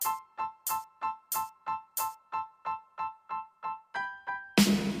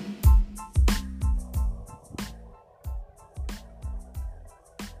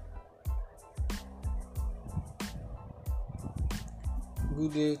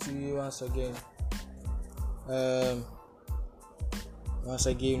Good day to you once again. Um, Once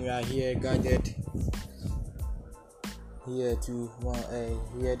again, we are here gathered here to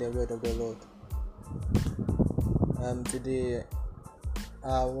hear the word of the Lord. Today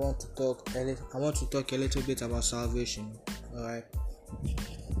I want to talk a little bit about salvation. All right,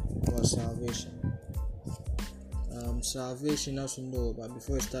 about salvation. Salvation, as you know, but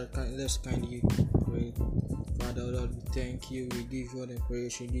before we start, let's kindly pray. Father, Lord, we thank you. We give you all the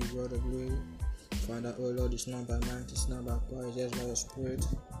praise. We give you all the glory. Father, oh Lord, it's not by might, it's not by power, it's just by your Spirit.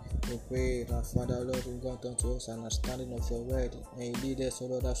 We pray that Father, Lord, you grant unto us understanding of your word, and you lead us, oh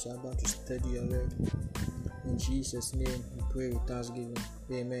Lord, as we are about to study your word. In Jesus' name, we pray with thanksgiving.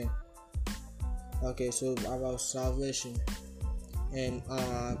 Amen. Okay, so about salvation, and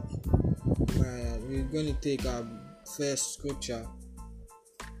we're going to take our first scripture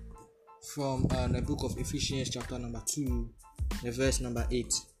from the book of Ephesians, chapter number 2, the verse number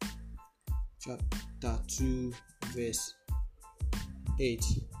 8. Chapter 2, verse 8.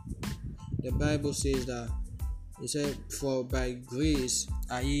 The Bible says that it said, "For by grace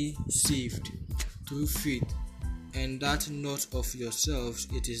are ye saved through faith, and that not of yourselves,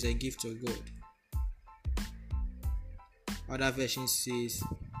 it is a gift of God." Other version says,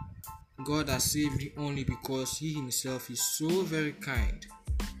 "God has saved you only because He Himself is so very kind.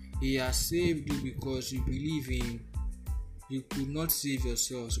 He has saved you because you believe in Him. You could not save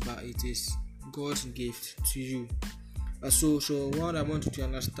yourselves, but it is God's gift to you." So what I want you to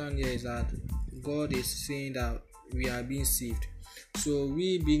understand here is that God is saying that we are being saved. So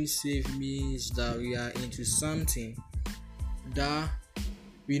we being saved means that we are into something that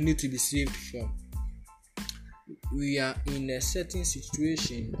we need to be saved from. We are in a certain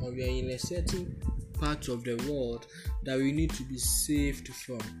situation, or we are in a certain part of the world that we need to be saved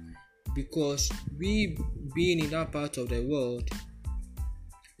from, because we being in that part of the world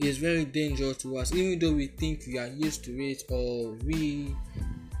is very dangerous to us. Even though we think we are used to it, or we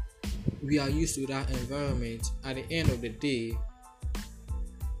are used to that environment, at the end of the day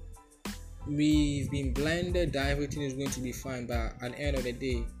we've been blinded that everything is going to be fine. But at the end of the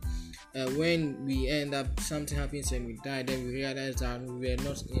day, when we end up, something happens and we die, then we realize that we were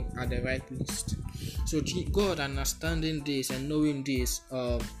not at the right place. So God, understanding this and knowing this, He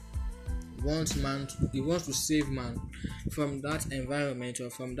wants to save man from that environment, or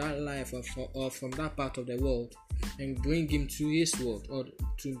from that life, or from that part of the world, and bring him to His world, or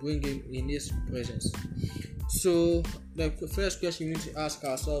to bring him in His presence. So the first question we need to ask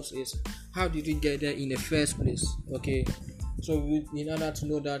ourselves is, how did we get there in the first place? Okay, so in order to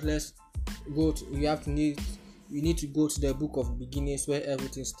know that, we need to go to the book of beginnings, where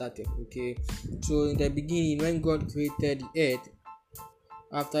everything started. Okay, so in the beginning, when God created the earth,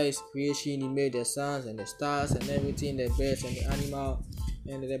 after His creation, He made the suns and the stars and everything, the birds and the animal.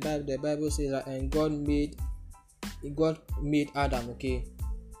 And the Bible says that, and God made Adam. Okay,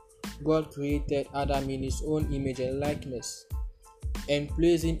 God created Adam in His own image and likeness, and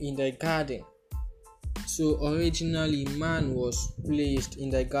placed him in the garden. So originally, man was placed in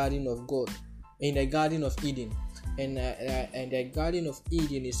the garden of God, in the Garden of Eden. And the Garden of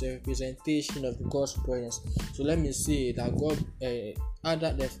Eden is a representation of God's presence. So let me say that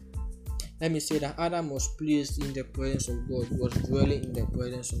Adam was placed in the presence of God, was dwelling in the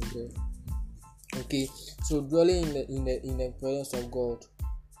presence of God. Okay, so dwelling in the presence of God,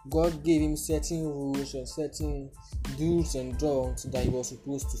 God gave him certain rules and certain do's and don'ts that he was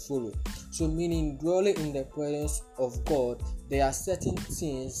supposed to follow. So meaning, dwelling in the presence of God, there are certain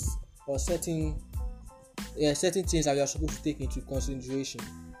things, or certain things that you are supposed to take into consideration.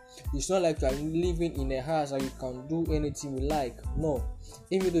 It's not like you are living in a house and you can do anything you like. No,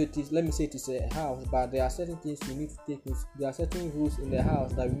 even though it is a house, but there are certain things you need to take. There are certain rules in the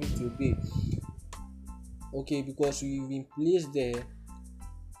house that you need to obey. Okay, because you've been placed there,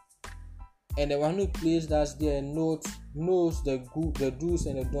 and the one who placed us there knows the do's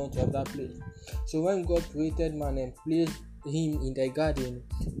and the don'ts of that place. So when God created man and placed him in the garden,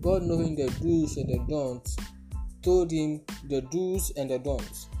 God, knowing the do's and the don'ts, told him the do's and the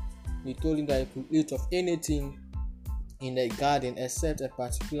don'ts. He told him that he could eat of anything in the garden except a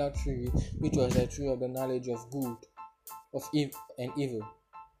particular tree, which was the tree of the knowledge of good, of and evil.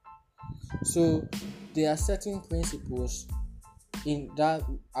 So there are certain principles in that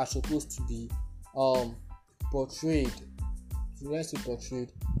are supposed to be portrayed. There are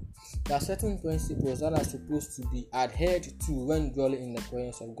certain principles that are supposed to be adhered to when dwelling in the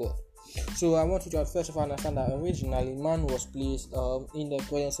presence of God. So I want you to first of all understand that originally man was placed in the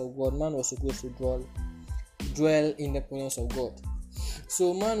presence of God. Man was supposed to dwell in the presence of God.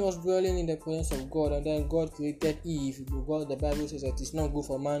 So man was dwelling in the presence of God, and then God created Eve. God, the Bible says that it's not good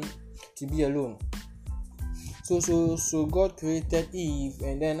for man to be alone. So God created Eve,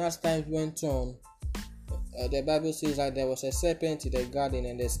 and then as time went on, the Bible says that there was a serpent in the garden,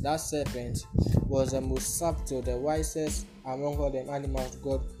 and that serpent was the most subtle, the wisest among all the animals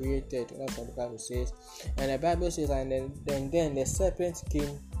God created. That's what the Bible says. And the Bible says, and then the serpent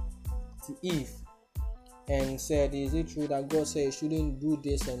came to Eve and said, "Is it true that God said you shouldn't do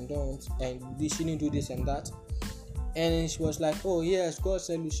this and don't, and you shouldn't do this and that?" And she was like, "Oh yes, God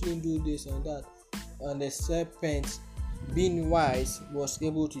said you shouldn't do this and that." And the serpent, being wise, was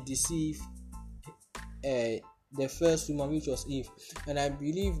able to deceive the first woman, which was Eve. And I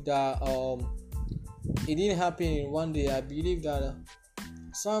believe that it didn't happen in one day. I believe that it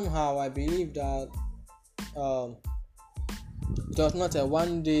was not a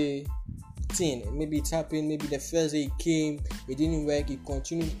one day thing. Maybe it happened, maybe the first day it came, it didn't work, it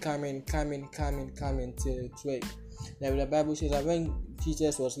continued coming till it worked. Now the Bible says that when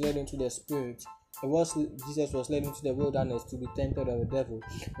Jesus was led into the spirit, Jesus was led into the wilderness to be tempted of the devil.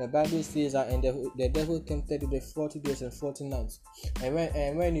 The Bible says that and the devil tempted him the 40 days and 40 nights.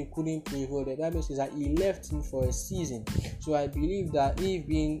 And when he couldn't prevail, the Bible says that he left him for a season. So I believe that Eve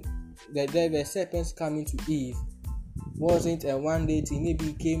being the serpents coming to Eve wasn't a one day thing. Maybe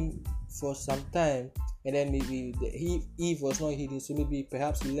it came for some time, and then maybe Eve was not hidden, so maybe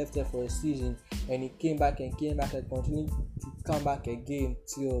perhaps he left her for a season, and he came back and continued to come back again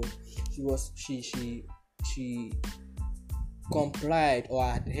till she complied or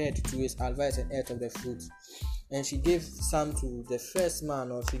adhered to his advice and ate of the fruit. And she gave some to the first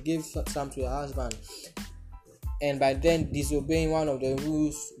man, or she gave some to her husband, and by then disobeying one of the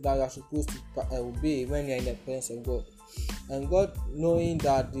rules that you are supposed to obey when you are in the presence of God. And God, knowing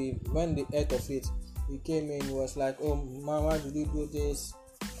that when they ate of it, he came in, was like, "Oh man, why did you do this?"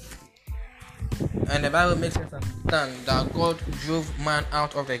 And the Bible makes us understand that God drove man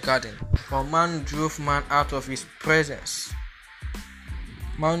out of the garden, for man drove man out of his presence.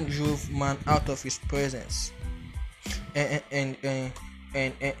 Man drove man out of his presence, and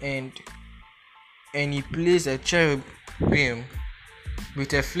he placed a cherubim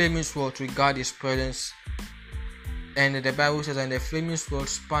with a flaming sword to guard his presence. And the Bible says, and the flaming sword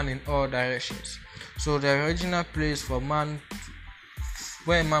span in all directions. So the original place for man,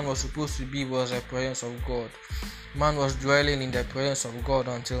 where man was supposed to be, was the presence of God. Man was dwelling in the presence of God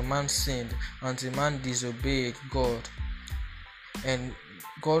until man sinned, until man disobeyed God, and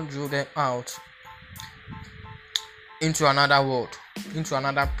God drew them out into another world, into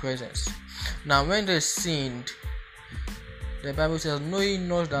another presence. Now when they sinned, the Bible says, knowing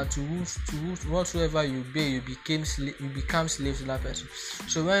not that to whatsoever you obey, you become slaves to that person.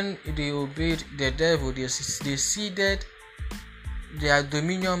 So when they obeyed the devil, they ceded their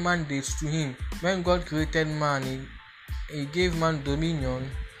dominion mandates to him. When God created man, he gave man dominion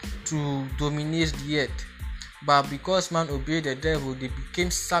to dominate the earth. But because man obeyed the devil, they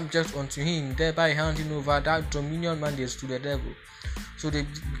became subject unto him, thereby handing over that dominion mandates to the devil. So they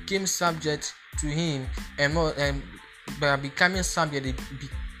became subject to him, and by becoming subject, they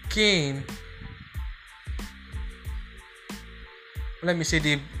became,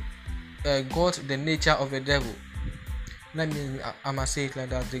 they got the nature of the devil. I must say it like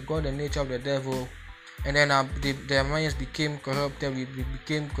that. They got the nature of the devil, and then their minds became corrupted. We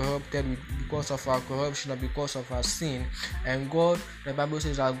became corrupted because of our corruption, or because of our sin. And God, the Bible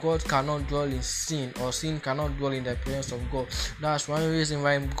says that God cannot dwell in sin, or sin cannot dwell in the presence of God. That's one reason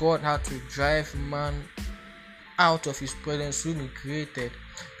why God had to drive man out of his presence whom he created,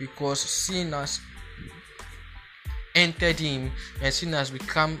 because sin has entered him and sin has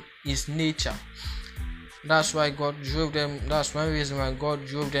become his nature. That's why God drove them. That's one reason why God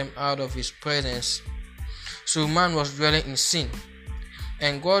drove them out of his presence. So man was dwelling in sin,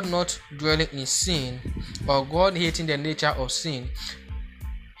 and God not dwelling in sin, or God hating the nature of sin.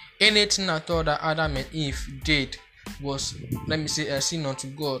 Anything at all that Adam and Eve did was, a sin unto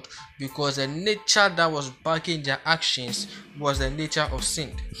God, because the nature that was backing their actions was the nature of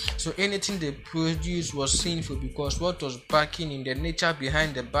sin. So anything they produced was sinful, because what was backing in the nature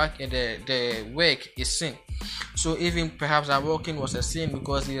behind the work is sin. So even perhaps our walking was a sin,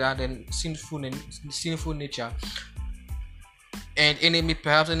 because they had a sinful nature. And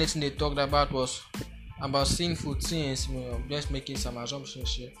perhaps anything they talked about was about sinful things. I'm just making some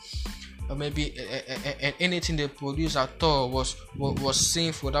assumptions here. Or maybe anything they produced at all was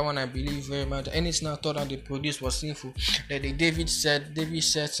sinful. That one I believe very much. Anything at all that they produced was sinful. David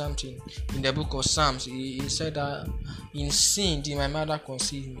said something in the book of Psalms. He said that in sin did my mother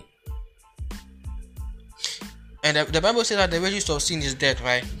conceive me. And the Bible says that the wages of sin is death,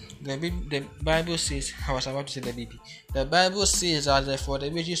 right? The Bible says, I was about to say the baby. The Bible says that therefore the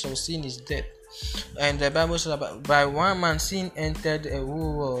wages of sin is death. And the Bible says that by one man sin entered the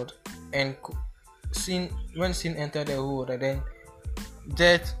whole world, and when sin entered the whole world, and then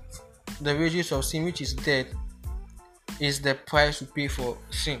death, the wages of sin, which is death, is the price we pay for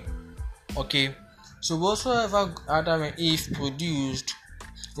sin. Okay, so whatsoever Adam and Eve produced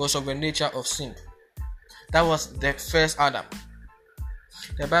was of the nature of sin. That was the first Adam.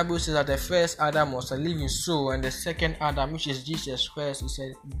 The Bible says that the first Adam was a living soul, and the second Adam, which is Jesus Christ, is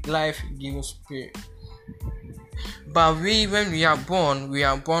a life-giving spirit. But when we are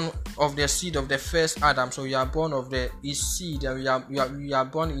born of the seed of the first Adam. So we are born of his seed, and we are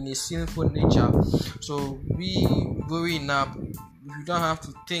born in a sinful nature. So we growing up, you don't have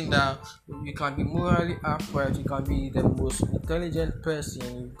to think that you can be morally upright, you can be the most intelligent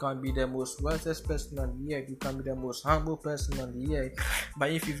person, you can be the most wisest person on the earth, you can be the most humble person on the earth.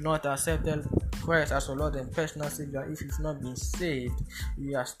 But if you've not accepted Christ as your Lord and personal Savior, if you've not been saved,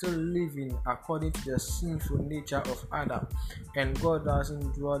 you are still living according to the sinful nature of Adam, and God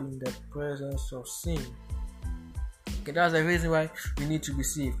doesn't dwell in the presence of sin. Okay, that's the reason why we need to be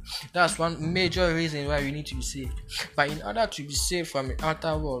saved. That's one major reason why we need to be saved. But in order to be saved from the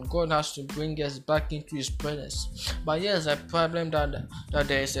outer world, God has to bring us back into His presence. But here's a problem that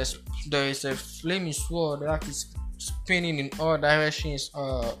there is a flaming sword that is spinning in all directions.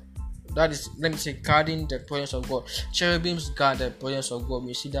 That is, let me say, guarding the presence of God. Cherubims guard the presence of God.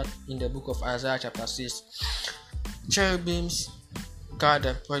 We see that in the book of Isaiah chapter 6. Cherubims guard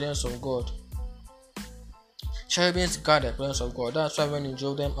the presence of God. Cherubims guard the presence of God. That's why when He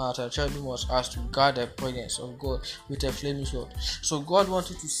drove them out, a cherubim was asked to guard the presence of God with a flaming sword. So God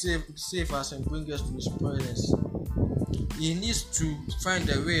wanted to save us and bring us to His presence. He needs to find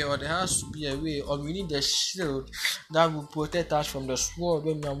a way, or there has to be a way, or we need a shield that will protect us from the sword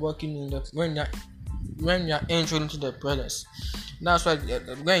when we are walking when we are entering into the presence. That's why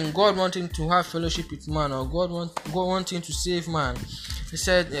when God wanting to have fellowship with man, or God wanting to save man, He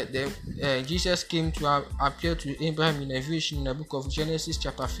said Jesus came to appear to Abraham in a vision in the book of Genesis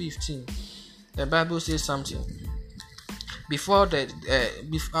chapter 15. The Bible says something. I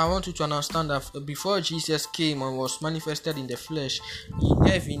want you to understand that before Jesus came and was manifested in the flesh, in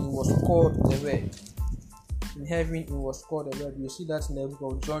heaven He was called the Word. In heaven He was called the Word. You see that in the book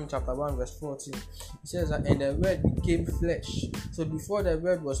of John chapter 1 verse 14. It says that, and the Word became flesh. So before the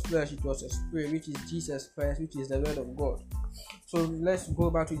Word was flesh, it was a spirit, which is Jesus Christ, which is the Word of God. So let's go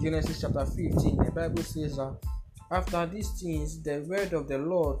back to Genesis chapter 15. The Bible says that after these things, the word of the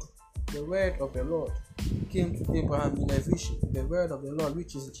Lord came to Abraham in a vision. The word of the Lord,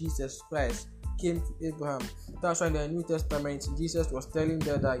 which is Jesus Christ, came to Abraham. That's why in the New Testament, Jesus was telling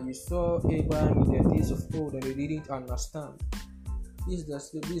them that you saw Abraham in the days of old and they didn't understand. This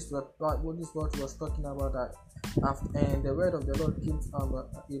is what was talking about, that and the word of the Lord came to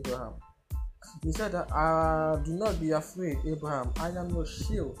Abraham. He said that, do not be afraid, Abraham. I am your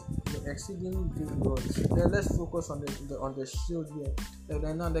shield, your exceedingly great God. Then let's focus on the shield here. And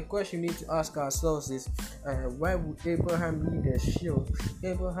then now the question we need to ask ourselves is, why would Abraham need a shield?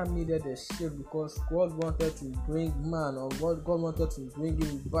 Abraham needed a shield because God wanted to bring man, or God wanted to bring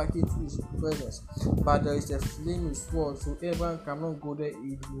him back into His presence. But there is a flaming sword, so Abraham cannot go there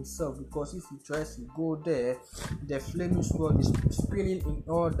himself, because if he tries to go there, the flaming sword is spinning in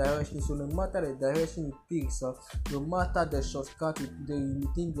all directions. So no matter the direction it takes, no matter the shortcut,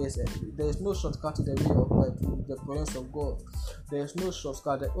 you think there is no shortcut to the way of the presence of God. There is no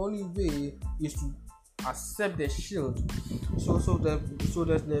shortcut. The only way is to accept the shield. So the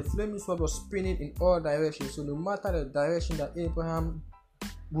flaming sword was spinning in all directions. So no matter the direction that Abraham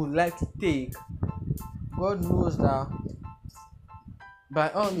would like to take, God knows that by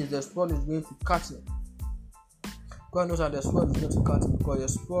all means the sword is going to cut him. God knows that the sword is going to cut him,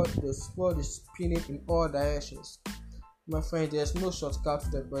 because the sword is spinning in all directions. My friend, there's no shortcut to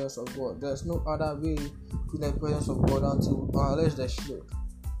the presence of God. There's no other way to the presence of God unless the shield.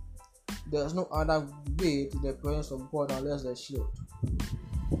 There's no other way to the presence of God unless the shield.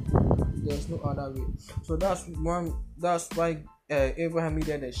 There's no other way. So that's why Abraham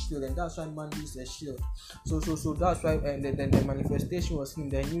needed a shield, and that's why man needs a shield. So that's why the manifestation was in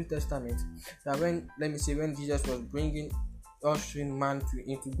the New Testament. That when Jesus was ushering man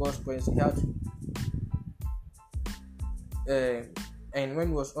into God's presence, He had to, and when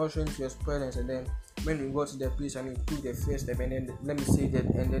He was ushering to His presence, and then when we got to the place and He took the first step, and then and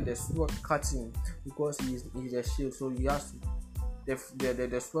then the sword cut him, because he is a shield. So He has to.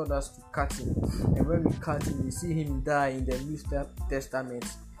 The sword has to cut him, and when we cut him, we see him die in the New Testament.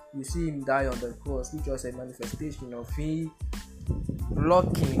 you see him die on the cross, which was a manifestation of him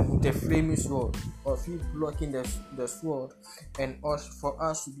blocking the flaming sword, of him blocking the sword, and for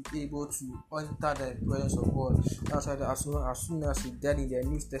us to be able to enter the presence of God. That's why as soon as he died in the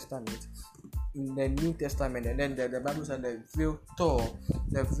New Testament, and then the Bible said the veil tore,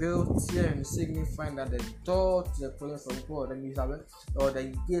 the veil tearing, signifying that the door to the presence of God, and or the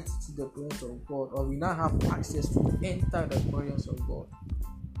gate to the presence of God, or we now have access to enter the presence of God.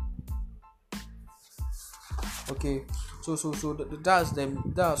 Okay, so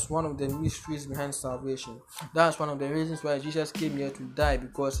that's one of the mysteries behind salvation. That's one of the reasons why Jesus came here to die,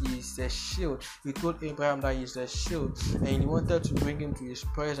 because he is a shield. He told Abraham that he is a shield, and he wanted to bring him to his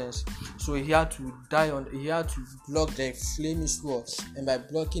presence. So he had to he had to block the flaming sword, and by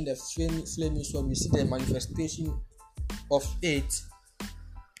blocking the flaming sword, we see the manifestation of it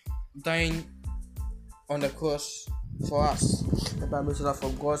dying on the cross for us. The Bible says that for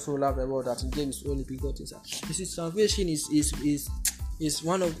God so loved the world that he gave his only begotten Son. You see, salvation is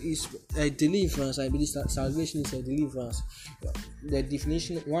one of a deliverance. I believe that salvation is a deliverance. The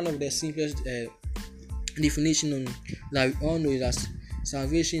definition, one of the simplest definition that we all know, is that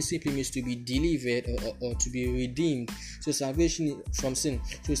salvation simply means to be delivered or to be redeemed. So salvation from sin.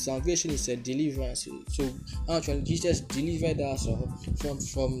 So salvation is a deliverance. So actually Jesus delivered us from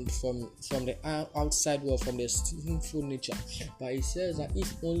the outside world, from the sinful nature. But he says that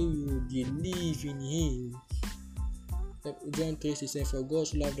if only we will believe in him. John 3 says, for God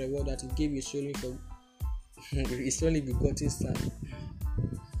so loved the world that he gave his only begotten Son,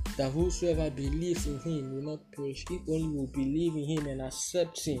 that whosoever believes in him will not perish. If only we will believe in him and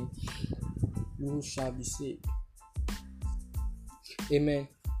accept him, we shall be saved. Amen.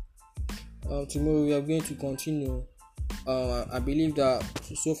 Tomorrow we are going to continue. I believe that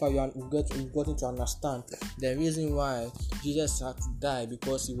so far we've gotten to understand the reason why Jesus had to die,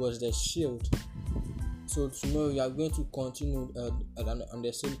 because he was the shield. So tomorrow we are going to continue on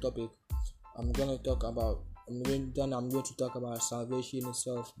the same topic. I'm going to talk about salvation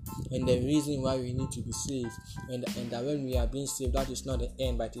itself, and the reason why we need to be saved, and that when we are being saved, that is not the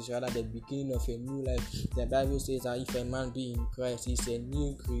end, but it is rather the beginning of a new life. The Bible says that if a man be in Christ, he is a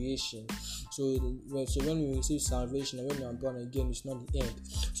new creation. So when we receive salvation and when we are born again, it's not the end.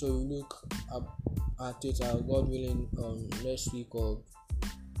 So we look at it, God willing, next week or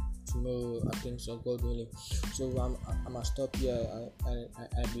tomorrow, I think so, God willing. So I'm gonna stop here.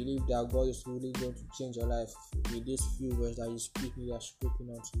 I believe that God is really going to change your life with these few words that He has spoken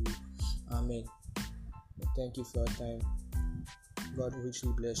unto you. Amen. Thank you for your time. God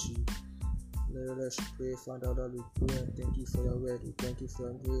richly bless you. Let us pray. Father, Lord, we pray and thank you for your word. We thank you for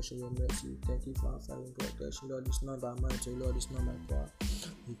your grace and your mercy. Thank you for our Father protection. Lord, it's not by might, oh Lord, it's not by power.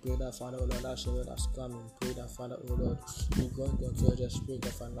 We pray that, Father, oh Lord, as your word has come. We pray that, Father, oh Lord, we grant unto us the spirit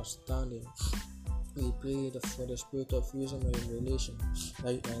of understanding. We pray for the spirit of wisdom and revelation,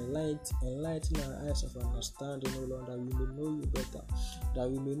 that you enlighten our eyes of understanding, O Lord, that we may know you better, that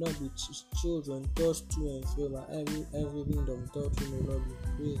we may not be children tossed to and fro by every wind of doctrine, O Lord.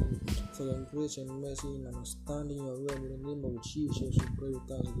 We pray for your grace and mercy in understanding your word. In the name of Jesus, we pray with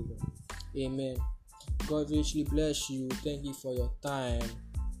thanksgiving. Amen. God richly bless you. Thank you for your time.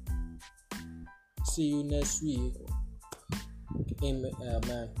 See you next week.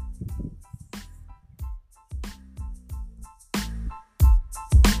 Amen.